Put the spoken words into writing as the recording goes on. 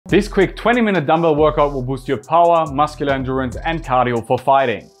This quick 20-minute dumbbell workout will boost your power, muscular endurance, and cardio for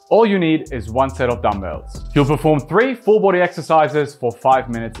fighting. All you need is one set of dumbbells. You'll perform 3 full body exercises for 5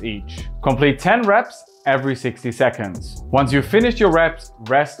 minutes each. Complete 10 reps every 60 seconds. Once you've finished your reps,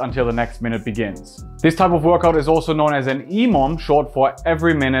 rest until the next minute begins. This type of workout is also known as an EMOM, short for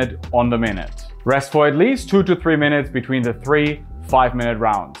every minute on the minute. Rest for at least 2 to 3 minutes between the 3 5-minute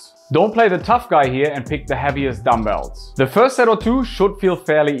rounds. Don't play the tough guy here and pick the heaviest dumbbells. The first set or two should feel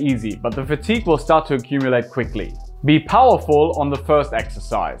fairly easy, but the fatigue will start to accumulate quickly. Be powerful on the first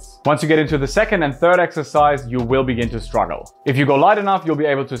exercise. Once you get into the second and third exercise, you will begin to struggle. If you go light enough, you'll be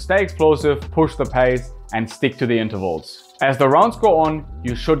able to stay explosive, push the pace, and stick to the intervals. As the rounds go on,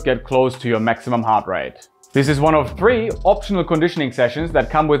 you should get close to your maximum heart rate. This is one of 3 optional conditioning sessions that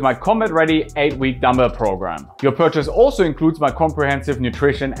come with my combat-ready 8-week dumbbell program. Your purchase also includes my comprehensive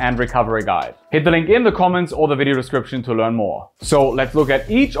nutrition and recovery guide. Hit the link in the comments or the video description to learn more. So let's look at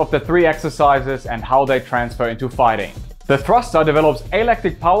each of the 3 exercises and how they transfer into fighting. The thruster develops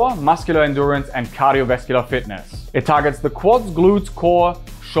alactic power, muscular endurance, and cardiovascular fitness. It targets the quads, glutes, core,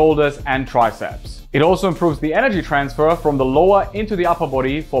 shoulders, and triceps. It also improves the energy transfer from the lower into the upper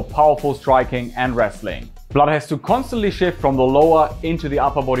body for powerful striking and wrestling. Blood has to constantly shift from the lower into the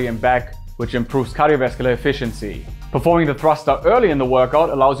upper body and back, which improves cardiovascular efficiency. Performing the thruster early in the workout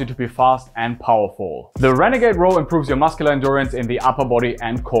allows you to be fast and powerful. The renegade row improves your muscular endurance in the upper body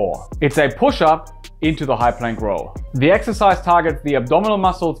and core. It's a push-up into the high plank row. The exercise targets the abdominal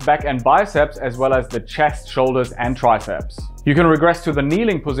muscles, back and biceps, as well as the chest, shoulders, and triceps. You can regress to the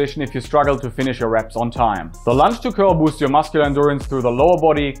kneeling position if you struggle to finish your reps on time. The lunge to curl boosts your muscular endurance through the lower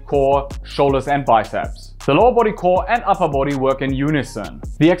body, core, shoulders, and biceps. The lower body, core, and upper body work in unison.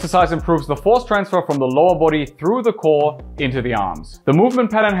 The exercise improves the force transfer from the lower body through the core into the arms. The movement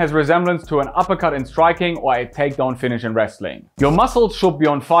pattern has resemblance to an uppercut in striking or a takedown finish in wrestling. Your muscles should be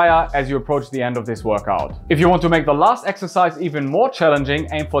on fire as you approach the end of this workout. If you want to make the last exercise even more challenging,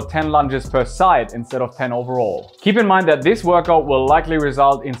 aim for 10 lunges per side instead of 10 overall. Keep in mind that this workout will likely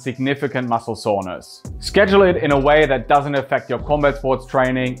result in significant muscle soreness. Schedule it in a way that doesn't affect your combat sports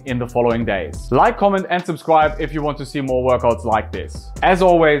training in the following days. Like, comment, and subscribe if you want to see more workouts like this. As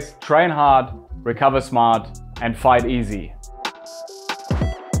always, train hard, recover smart, and fight easy.